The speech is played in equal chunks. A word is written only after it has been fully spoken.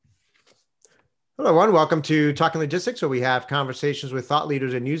Hello, everyone. Welcome to Talking Logistics, where we have conversations with thought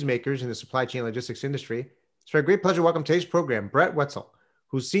leaders and newsmakers in the supply chain logistics industry. It's my great pleasure to welcome today's program, Brett Wetzel,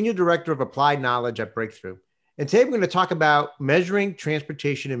 who's Senior Director of Applied Knowledge at Breakthrough. And today we're going to talk about measuring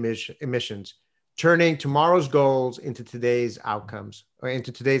transportation emissions, turning tomorrow's goals into today's outcomes, or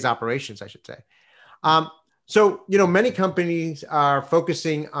into today's operations, I should say. Many companies are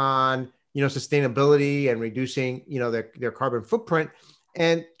focusing on, sustainability and reducing, their carbon footprint.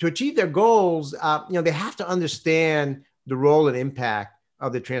 And to achieve their goals, they have to understand the role and impact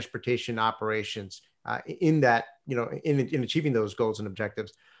of the transportation operations in that, in achieving those goals and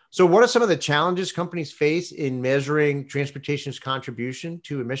objectives. So, what are some of the challenges companies face in measuring transportation's contribution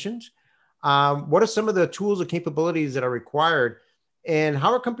to emissions? What are some of the tools or capabilities that are required, and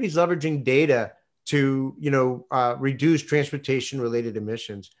how are companies leveraging data to, reduce transportation-related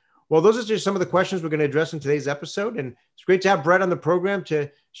emissions? Well, those are just some of the questions we're going to address in today's episode. And it's great to have Brett on the program to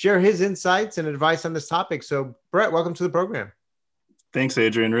share his insights and advice on this topic. So, Brett, welcome to the program. Thanks,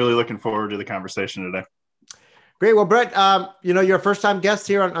 Adrian. Really looking forward to the conversation today. Great. Well, Brett, you're a first-time guest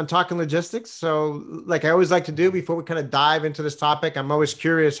here on Talking Logistics. So, like I always like to do before we kind of dive into this topic, I'm always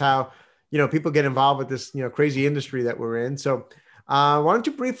curious how, people get involved with this, crazy industry that we're in. So, why don't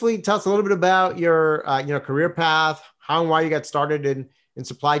you briefly tell us a little bit about your, career path, how and why you got started in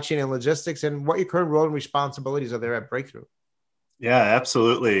supply chain and logistics, and what your current role and responsibilities are there at Breakthrough? Yeah,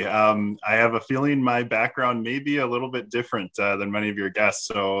 absolutely. I have a feeling my background may be a little bit different than many of your guests.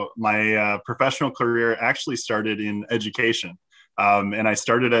 So my professional career actually started in education. And I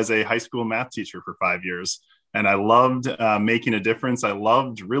started as a high school math teacher for 5 years. And I loved making a difference. I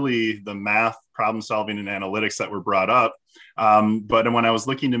loved really the math, problem solving, and analytics that were brought up. But when I was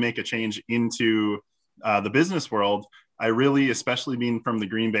looking to make a change into the business world, I really, especially being from the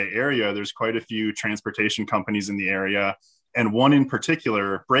Green Bay area, there's quite a few transportation companies in the area. And one in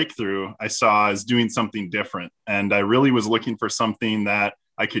particular, Breakthrough, I saw as doing something different. And I really was looking for something that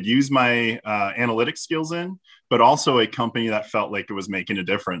I could use my analytics skills in, but also a company that felt like it was making a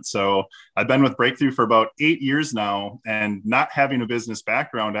difference. So I've been with Breakthrough for about 8 years now, and not having a business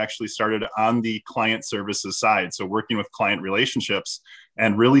background actually started on the client services side. So working with client relationships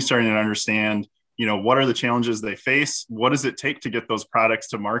and really starting to understand, what are the challenges they face? What does it take to get those products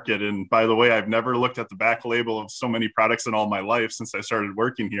to market? And by the way, I've never looked at the back label of so many products in all my life since I started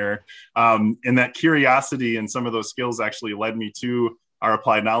working here. And that curiosity and some of those skills actually led me to our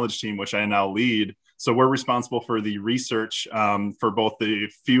applied knowledge team, which I now lead. So we're responsible for the research for both the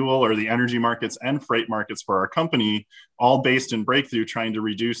fuel or the energy markets and freight markets for our company, all based in Breakthrough, trying to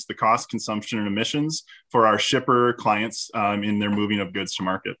reduce the cost, consumption, and emissions for our shipper clients in their moving of goods to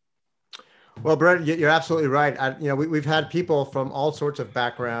market. Well, Brett, you're absolutely right. We've had people from all sorts of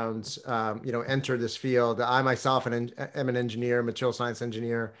backgrounds, enter this field. I myself am an engineer, material science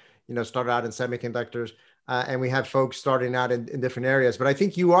engineer, started out in semiconductors, and we have folks starting out in different areas. But I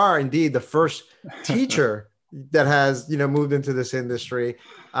think you are indeed the first teacher that has, moved into this industry.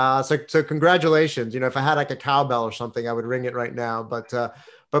 So congratulations. If I had like a cowbell or something, I would ring it right now. But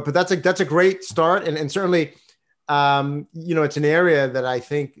that's a great start, and certainly. It's an area that I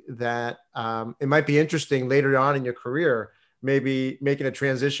think that it might be interesting later on in your career, maybe making a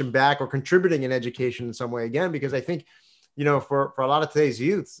transition back or contributing in education in some way again, because I think, for a lot of today's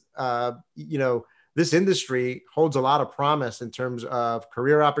youth, this industry holds a lot of promise in terms of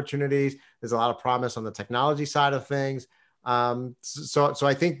career opportunities. There's a lot of promise on the technology side of things. So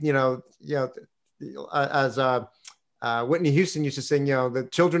I think, as Whitney Houston used to sing, the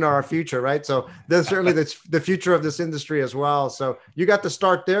children are our future, right? So there's certainly the future of this industry as well. So you got to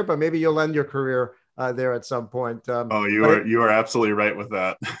start there, but maybe you'll end your career there at some point. You are absolutely right with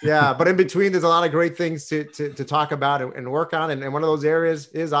that. Yeah, but in between, there's a lot of great things to talk about and work on. And one of those areas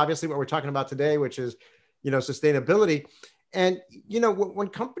is obviously what we're talking about today, which is, sustainability. And, when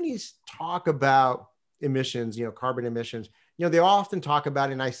companies talk about emissions, carbon emissions, they often talk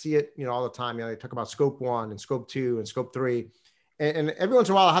about, and I see it, all the time, they talk about scope 1 and scope 2 and scope 3. And every once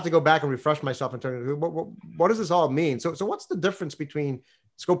in a while, I have to go back and refresh myself and turn, what does this all mean? So what's the difference between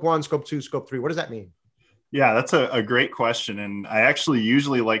scope 1, scope 2, scope 3? What does that mean? Yeah, that's a great question. And I actually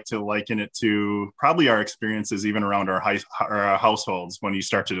usually like to liken it to probably our experiences even around our households when you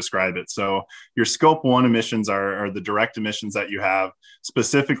start to describe it. So your scope 1 emissions are the direct emissions that you have.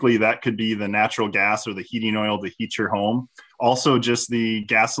 Specifically, that could be the natural gas or the heating oil to heat your home. Also, just the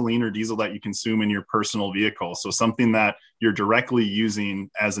gasoline or diesel that you consume in your personal vehicle. So something that you're directly using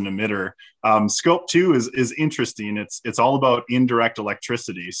as an emitter. Scope 2 is interesting. It's all about indirect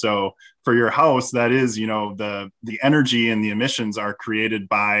electricity. So for your house, that is, the energy and the emissions are created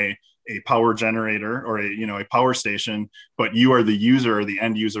by a power generator or a power station, but you are the user or the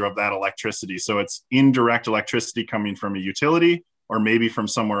end user of that electricity. So it's indirect electricity coming from a utility or maybe from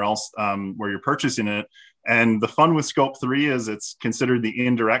somewhere else where you're purchasing it. And the fun with scope 3 is it's considered the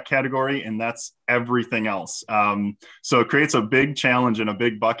indirect category, and that's everything else. So it creates a big challenge and a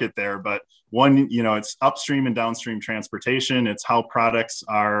big bucket there. But one, it's upstream and downstream transportation. It's how products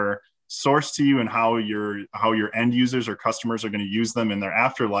are sourced to you and how your end users or customers are going to use them in their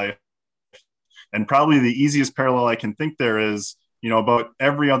afterlife. And probably the easiest parallel I can think there is, about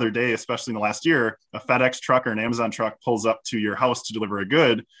every other day, especially in the last year, a FedEx truck or an Amazon truck pulls up to your house to deliver a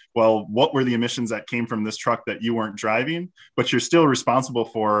good. Well, what were the emissions that came from this truck that you weren't driving? But you're still responsible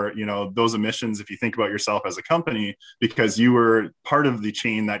for, those emissions if you think about yourself as a company, because you were part of the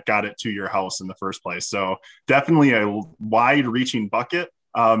chain that got it to your house in the first place. So definitely a wide reaching bucket.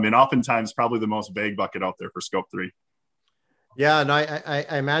 And oftentimes probably the most vague bucket out there for scope 3. Yeah, and I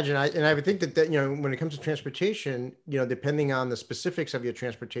imagine, and I would think that, when it comes to transportation, depending on the specifics of your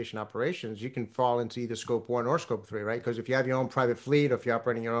transportation operations, you can fall into either scope 1 or scope 3, right? Because if you have your own private fleet or if you're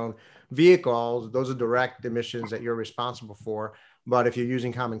operating your own vehicles, those are direct emissions that you're responsible for. But if you're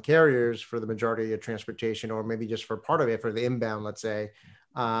using common carriers for the majority of your transportation, or maybe just for part of it, for the inbound, let's say,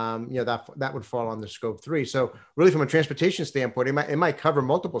 that would fall under scope 3. So really, from a transportation standpoint, it might cover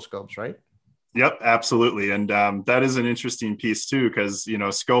multiple scopes, right? Yep, absolutely. And that is an interesting piece too, because,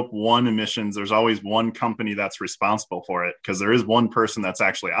 scope 1 emissions, there's always one company that's responsible for it because there is one person that's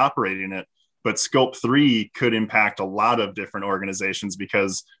actually operating it. But scope 3 could impact a lot of different organizations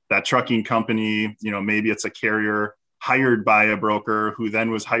because that trucking company, maybe it's a carrier hired by a broker who then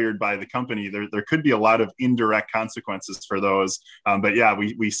was hired by the company. There could be a lot of indirect consequences for those. But yeah,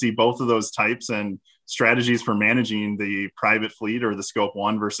 we see both of those types, and strategies for managing the private fleet or the scope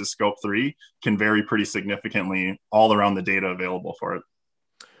 1 versus scope 3 can vary pretty significantly all around the data available for it.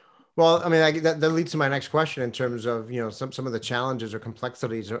 Well, I mean, that leads to my next question in terms of, some of the challenges or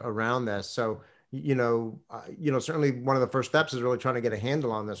complexities around this. So, certainly one of the first steps is really trying to get a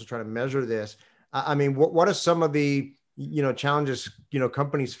handle on this or trying to measure this. I mean, what are some of the, challenges,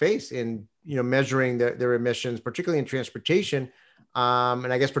 companies face in, measuring their emissions, particularly in transportation?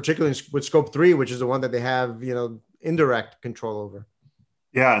 And I guess particularly with scope 3, which is the one that they have, indirect control over.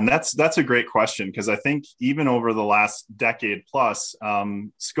 Yeah, and that's a great question, because I think even over the last decade plus,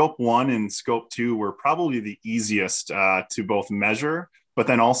 scope 1 and scope 2 were probably the easiest to both measure, but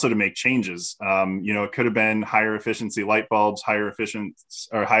then also to make changes. It could have been higher efficiency light bulbs, higher efficient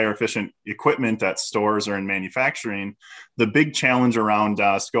equipment at stores or in manufacturing. The big challenge around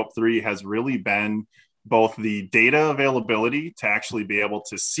scope 3 has really been both the data availability to actually be able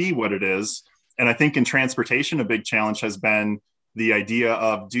to see what it is. And I think in transportation, a big challenge has been the idea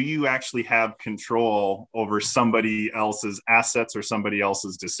of, do you actually have control over somebody else's assets or somebody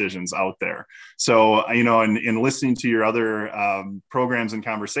else's decisions out there? So, in listening to your other programs and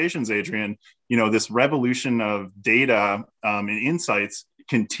conversations, Adrian, this revolution of data and insights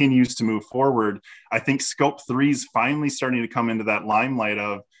continues to move forward. I think scope 3 is finally starting to come into that limelight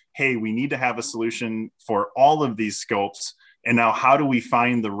of, hey, we need to have a solution for all of these scopes. And now how do we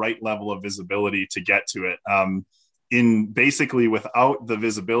find the right level of visibility to get to it? In basically, without the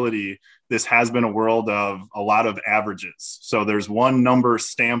visibility, this has been a world of a lot of averages. So there's one number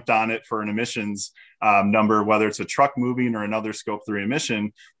stamped on it for an emissions number, whether it's a truck moving or another scope 3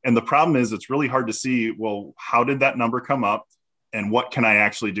 emission. And the problem is it's really hard to see, well, how did that number come up and what can I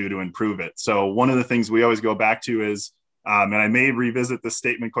actually do to improve it? So one of the things we always go back to is, and I may revisit this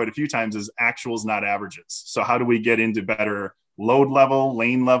statement quite a few times, is actuals, not averages. So how do we get into better load level,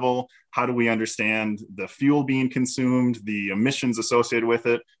 lane level? How do we understand the fuel being consumed, the emissions associated with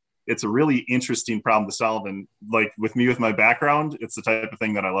it? It's a really interesting problem to solve. And like with me, with my background, it's the type of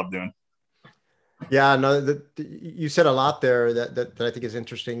thing that I love doing. Yeah, no, you said a lot there that I think is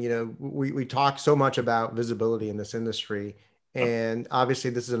interesting. We talk so much about visibility in this industry, and obviously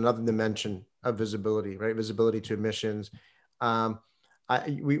this is another dimension of visibility, right? Visibility to emissions.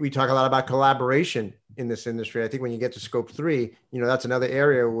 We talk a lot about collaboration in this industry. I think when you get to scope 3, that's another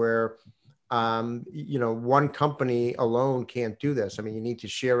area where, one company alone can't do this. I mean, you need to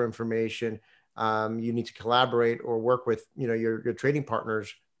share information. You need to collaborate or work with, your trading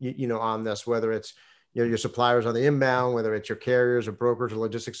partners, on this, whether it's, your suppliers on the inbound, whether it's your carriers or brokers or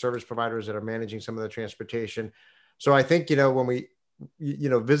logistics service providers that are managing some of the transportation. So I think, when we,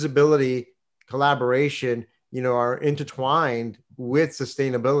 visibility, collaboration, are intertwined with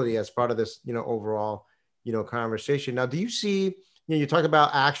sustainability as part of this, overall, conversation. Now, do you see, you talk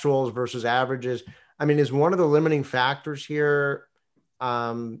about actuals versus averages. I mean, is one of the limiting factors here,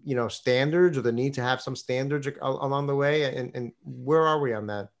 standards, or the need to have some standards along the way? And where are we on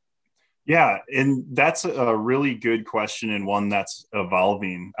that? Yeah, and that's a really good question and one that's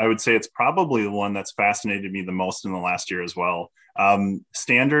evolving. I would say it's probably the one that's fascinated me the most in the last year as well.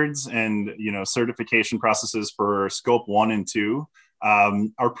 Standards and certification processes for scope 1 and 2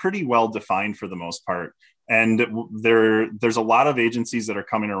 are pretty well defined for the most part. And there's a lot of agencies that are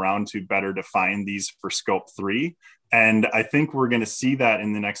coming around to better define these for scope 3. And I think we're going to see that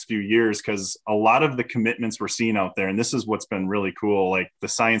in the next few years because a lot of the commitments we're seeing out there, and this is what's been really cool, like the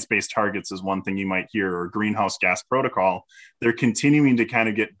science-based targets is one thing you might hear, or greenhouse gas protocol. They're continuing to kind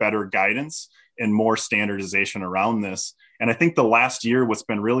of get better guidance and more standardization around this. And I think the last year, what's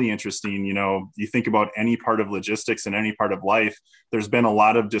been really interesting, you think about any part of logistics and any part of life, there's been a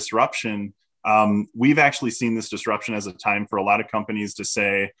lot of disruption. We've actually seen this disruption as a time for a lot of companies to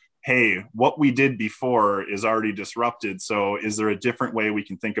say, hey, what we did before is already disrupted. So is there a different way we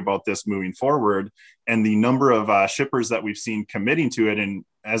can think about this moving forward? And the number of shippers that we've seen committing to it, and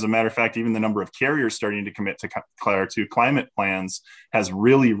as a matter of fact, even the number of carriers starting to commit to climate plans has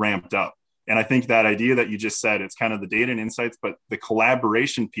really ramped up. And I think that idea that you just said, it's kind of the data and insights, but the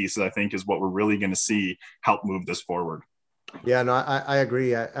collaboration piece, I think, is what we're really going to see help move this forward. Yeah, no, I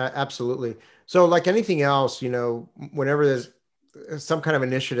agree. Absolutely. So like anything else, whenever there's some kind of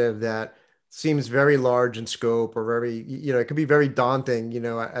initiative that seems very large in scope or very, it could be very daunting,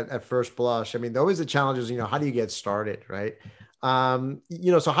 at first blush. I mean, always the challenge is, how do you get started, right?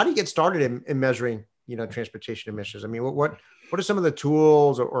 So how do you get started in measuring, transportation emissions? I mean, what are some of the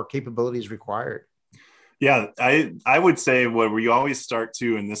tools or capabilities required? Yeah, I would say what we always start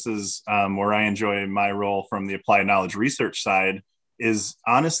to, and this is where I enjoy my role from the applied knowledge research side, is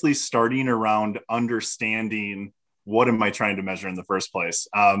honestly starting around understanding what am I trying to measure in the first place.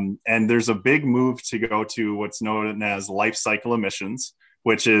 And there's a big move to go to what's known as life cycle emissions,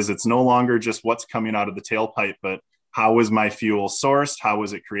 which is it's no longer just what's coming out of the tailpipe, but how was my fuel sourced? How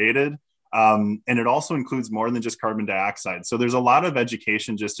was it created? And it also includes more than just carbon dioxide. So there's a lot of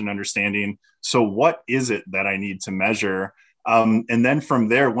education just in understanding. So what is it that I need to measure? And then from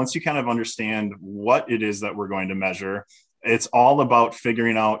there, once you kind of understand what it is that we're going to measure, it's all about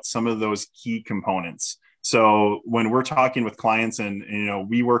figuring out some of those key components. So when we're talking with clients and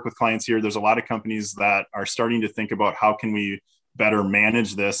we work with clients here, there's a lot of companies that are starting to think about how can we better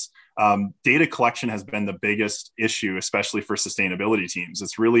manage this. Data collection has been the biggest issue, especially for sustainability teams.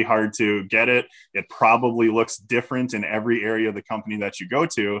 It's really hard to get it. It probably looks different in every area of the company that you go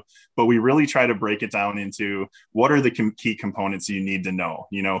to, but we really try to break it down into what are the key components you need to know,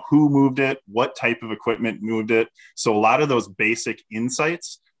 who moved it, what type of equipment moved it. So a lot of those basic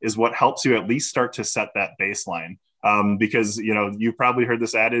insights is what helps you at least start to set that baseline. Because you've probably heard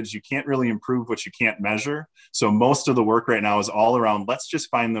this adage, you can't really improve what you can't measure. So most of the work right now is all around let's just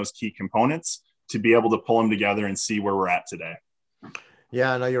find those key components to be able to pull them together and see where we're at today.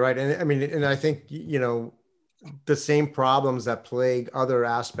 Yeah, no, you're right. And I mean, and I think, the same problems that plague other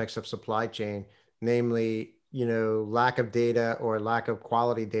aspects of supply chain, namely, lack of data or lack of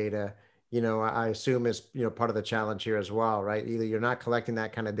quality data, I assume is, part of the challenge here as well, right? Either you're not collecting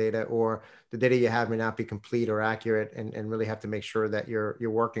that kind of data or the data you have may not be complete or accurate and really have to make sure that you're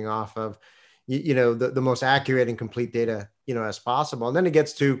working off of, the most accurate and complete data, as possible. And then it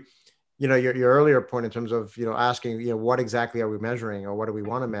gets to, your earlier point in terms of, asking, what exactly are we measuring or what do we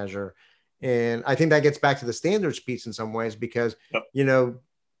want to measure? And I think that gets back to the standards piece in some ways, because, Yep.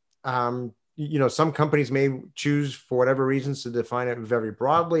 Some companies may choose for whatever reasons to define it very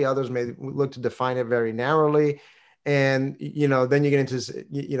broadly. Others may look to define it very narrowly. And, then you get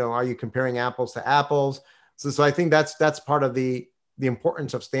into, are you comparing apples to apples? So I think that's part of the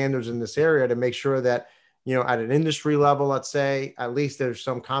importance of standards in this area, to make sure that, at an industry level, let's say, at least there's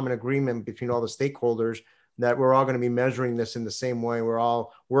some common agreement between all the stakeholders that we're all going to be measuring this in the same way. We're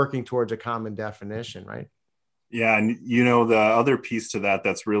all working towards a common definition, right? Yeah, and the other piece to that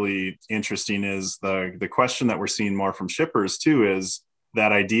that's really interesting is the question that we're seeing more from shippers too is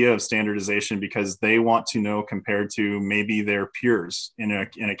that idea of standardization, because they want to know compared to maybe their peers in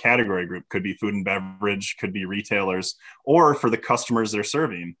a category group, could be food and beverage, could be retailers, or for the customers they're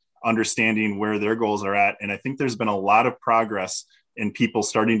serving, understanding where their goals are at. And I think there's been a lot of progress in people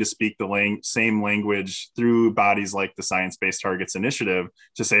starting to speak the same language through bodies like the Science Based Targets Initiative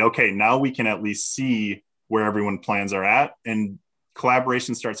to say, okay, now we can at least see where everyone plans are at, and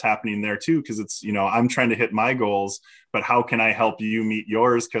collaboration starts happening there too. Cause it's, I'm trying to hit my goals, but how can I help you meet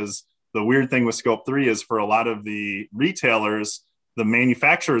yours? Cause the weird thing with scope 3 is for a lot of the retailers, the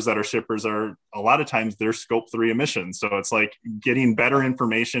manufacturers that are shippers are a lot of times they're scope 3 emissions. So it's like getting better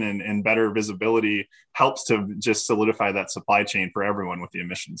information and better visibility helps to just solidify that supply chain for everyone with the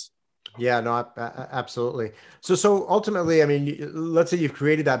emissions. Yeah, no, absolutely. So ultimately, I mean, let's say you've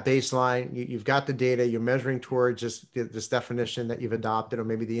created that baseline, you've got the data, you're measuring towards just this definition that you've adopted, or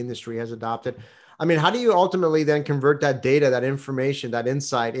maybe the industry has adopted. I mean, how do you ultimately then convert that data, that information, that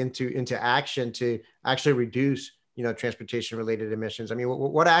insight into action to actually reduce, transportation related emissions? I mean,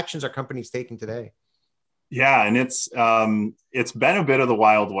 what actions are companies taking today? Yeah, and it's been a bit of the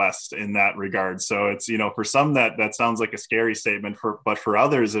Wild West in that regard. So it's, for some that sounds like a scary statement, but for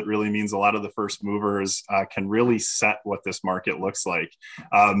others it really means a lot of the first movers can really set what this market looks like.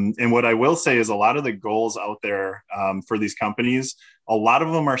 And what I will say is a lot of the goals out there for these companies, a lot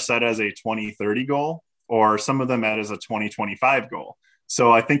of them are set as a 2030 goal, or some of them as a 2025 goal.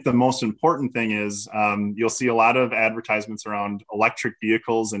 So I think the most important thing is you'll see a lot of advertisements around electric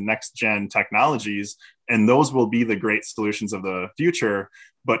vehicles and next gen technologies, and those will be the great solutions of the future.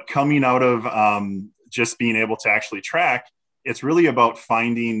 But coming out of just being able to actually track, it's really about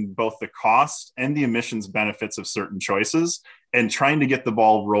finding both the cost and the emissions benefits of certain choices and trying to get the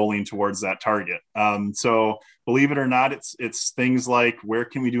ball rolling towards that target. So believe it or not, it's things like, where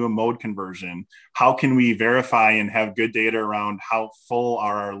can we do a mode conversion? How can we verify and have good data around how full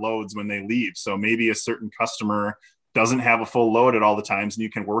are our loads when they leave? So maybe a certain customer doesn't have a full load at all the times, and you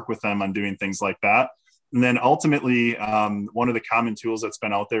can work with them on doing things like that. And then ultimately, one of the common tools that's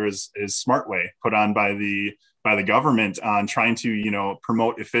been out there is SmartWay, put on by the government on trying to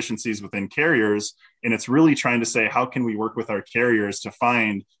promote efficiencies within carriers. And it's really trying to say, how can we work with our carriers to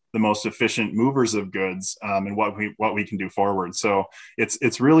find the most efficient movers of goods, and what we can do forward. So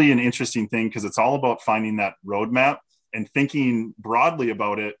it's really an interesting thing, because it's all about finding that roadmap and thinking broadly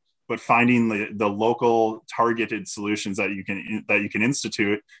about it, but finding the local targeted solutions that you can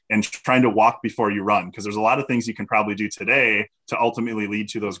institute, and trying to walk before you run, because there's a lot of things you can probably do today to ultimately lead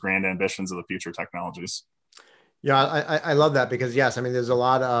to those grand ambitions of the future technologies. Yeah, I love that, because yes, I mean, there's a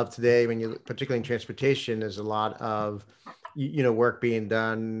lot of today, when you, particularly in transportation, there's a lot of work being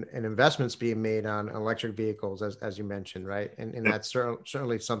done and investments being made on electric vehicles, as you mentioned, right? And Yep. that's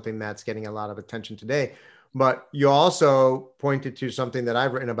certainly something that's getting a lot of attention today. But you also pointed to something that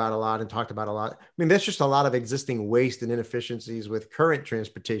I've written about a lot and talked about a lot. I mean, there's just a lot of existing waste and inefficiencies with current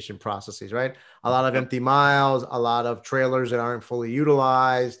transportation processes, right? A lot of Yep. empty miles, a lot of trailers that aren't fully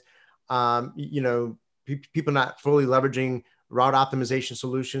utilized. Um, you know, people not fully leveraging route optimization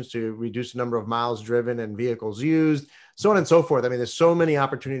solutions to reduce the number of miles driven and vehicles used, so on and so forth. I mean, there's so many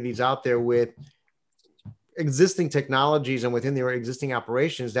opportunities out there with existing technologies and within their existing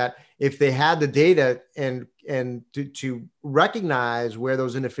operations, that if they had the data and to recognize where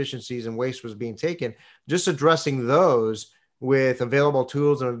those inefficiencies and waste was being taken, just addressing those with available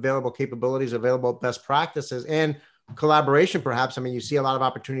tools and available capabilities, available best practices, and collaboration, perhaps. I mean, you see a lot of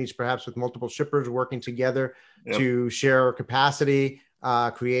opportunities, perhaps, with multiple shippers working together Yep. to share capacity,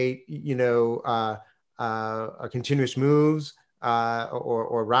 create, continuous moves,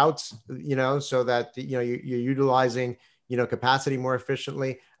 or routes, so that you're utilizing capacity more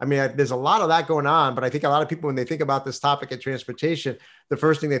efficiently. I mean, there's a lot of that going on, but I think a lot of people, when they think about this topic of transportation, the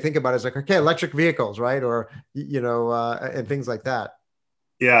first thing they think about is like, okay, electric vehicles, right? Or and things like that.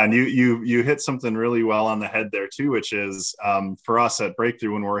 Yeah, and you hit something really well on the head there too, which is for us at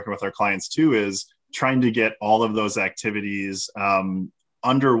Breakthrough, when we're working with our clients too, is trying to get all of those activities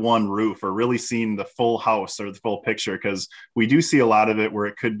under one roof, or really seeing the full house or the full picture, because we do see a lot of it where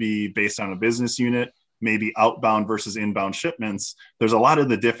it could be based on a business unit, maybe outbound versus inbound shipments. There's a lot of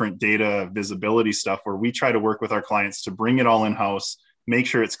the different data visibility stuff where we try to work with our clients to bring it all in house, make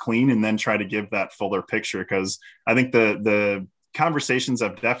sure it's clean, and then try to give that fuller picture. Because I think the conversations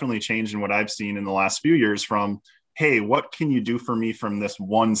have definitely changed in what I've seen in the last few years, from, hey, what can you do for me from this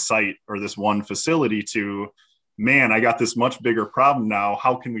one site or this one facility, to, man, I got this much bigger problem now.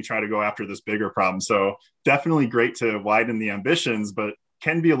 How can we try to go after this bigger problem? So definitely great to widen the ambitions, but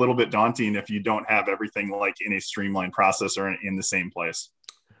can be a little bit daunting if you don't have everything like in a streamlined process or in the same place.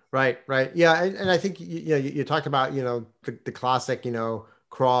 Right, right. Yeah. And I think, you talked about, the classic,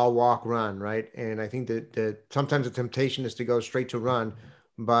 crawl, walk, run, right? And I think that sometimes the temptation is to go straight to run,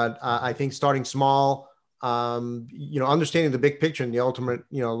 but I think starting small, understanding the big picture and the ultimate,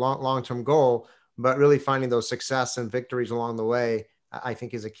 long-term goal, but really finding those success and victories along the way, I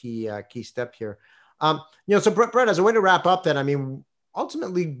think is a key step here. So Brett, as a way to wrap up then, I mean,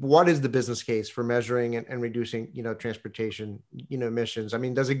 ultimately, what is the business case for measuring and reducing, transportation, emissions? I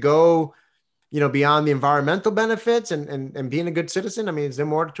mean, does it go, beyond the environmental benefits and being a good citizen? I mean, is there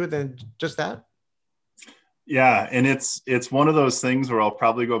more to it than just that? Yeah, and it's one of those things where I'll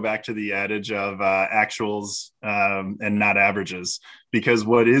probably go back to the adage of actuals and not averages, because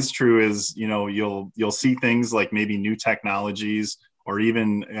what is true is you'll see things like maybe new technologies or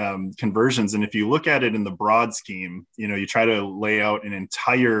even conversions. And if you look at it in the broad scheme, you try to lay out an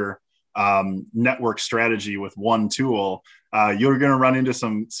entire network strategy with one tool, you're going to run into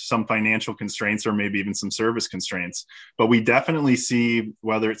some financial constraints or maybe even some service constraints. But we definitely see,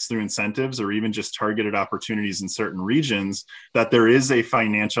 whether it's through incentives or even just targeted opportunities in certain regions, that there is a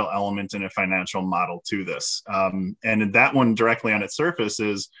financial element and a financial model to this. And that one directly on its surface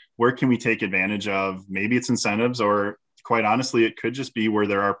is, where can we take advantage of? Maybe it's incentives, or quite honestly, it could just be where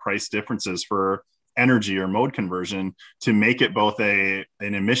there are price differences for energy or mode conversion to make it both an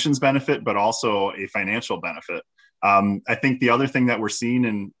emissions benefit, but also a financial benefit. I think the other thing that we're seeing,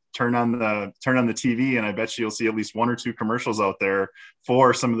 and turn on the TV, and I bet you'll see at least one or two commercials out there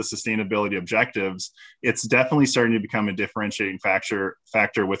for some of the sustainability objectives. It's definitely starting to become a differentiating factor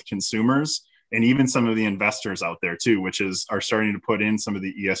with consumers, and even some of the investors out there too, which are starting to put in some of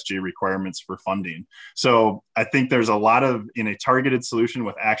the ESG requirements for funding. So I think there's a lot in a targeted solution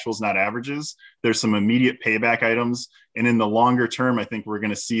with actuals, not averages. There's some immediate payback items. And in the longer term, I think we're going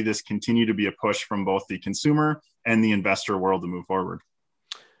to see this continue to be a push from both the consumer and the investor world to move forward.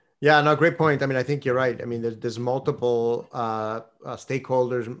 Yeah, no, great point. I mean, I think you're right. I mean, there's multiple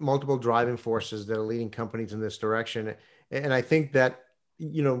stakeholders, multiple driving forces that are leading companies in this direction. And I think that,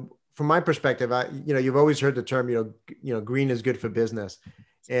 from my perspective, you've always heard the term, green is good for business.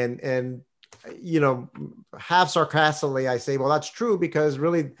 And half sarcastically, I say, well, that's true, because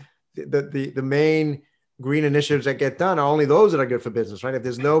really the main green initiatives that get done are only those that are good for business, right? If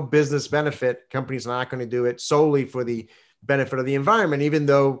there's no business benefit, companies are not going to do it solely for the benefit of the environment, even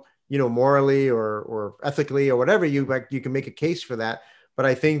though, morally or ethically or whatever, you can make a case for that. But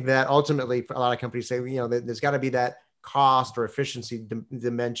I think that ultimately a lot of companies say, there's got to be that cost or efficiency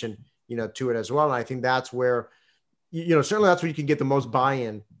dimension, to it as well. And I think that's where, certainly that's where you can get the most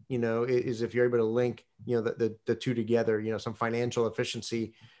buy-in, is if you're able to link, the two together, some financial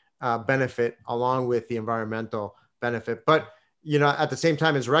efficiency benefit along with the environmental benefit. But, at the same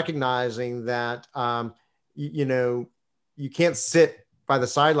time, is recognizing that, you can't sit by the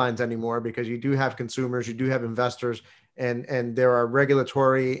sidelines anymore, because you do have consumers, you do have investors, and there are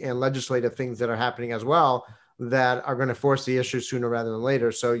regulatory and legislative things that are happening as well that are going to force the issue sooner rather than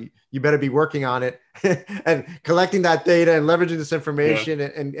later. So you better be working on it and collecting that data and leveraging this information,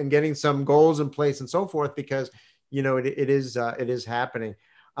 and getting some goals in place and so forth, because, it is happening.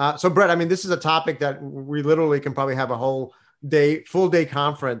 So Brett, I mean, this is a topic that we literally can probably have a full day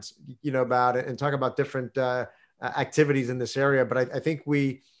conference, about it, and talk about different activities in this area. But I think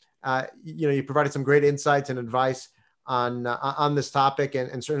you provided some great insights and advice on this topic,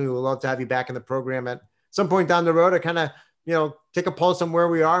 and certainly we'd love to have you back in the program at some point down the road to kind of, take a pulse on where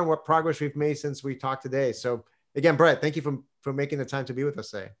we are and what progress we've made since we talked today. So again, Brett, thank you for making the time to be with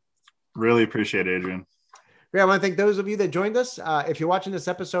us today. Really appreciate it, Adrian. Yeah, I want to thank those of you that joined us. If you're watching this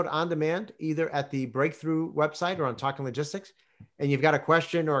episode on demand, either at the Breakthrough website or on Talking Logistics, and you've got a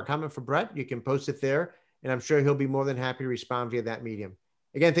question or a comment for Brett, you can post it there, and I'm sure he'll be more than happy to respond via that medium.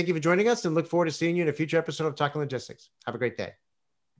 Again, thank you for joining us, and look forward to seeing you in a future episode of Talking Logistics. Have a great day.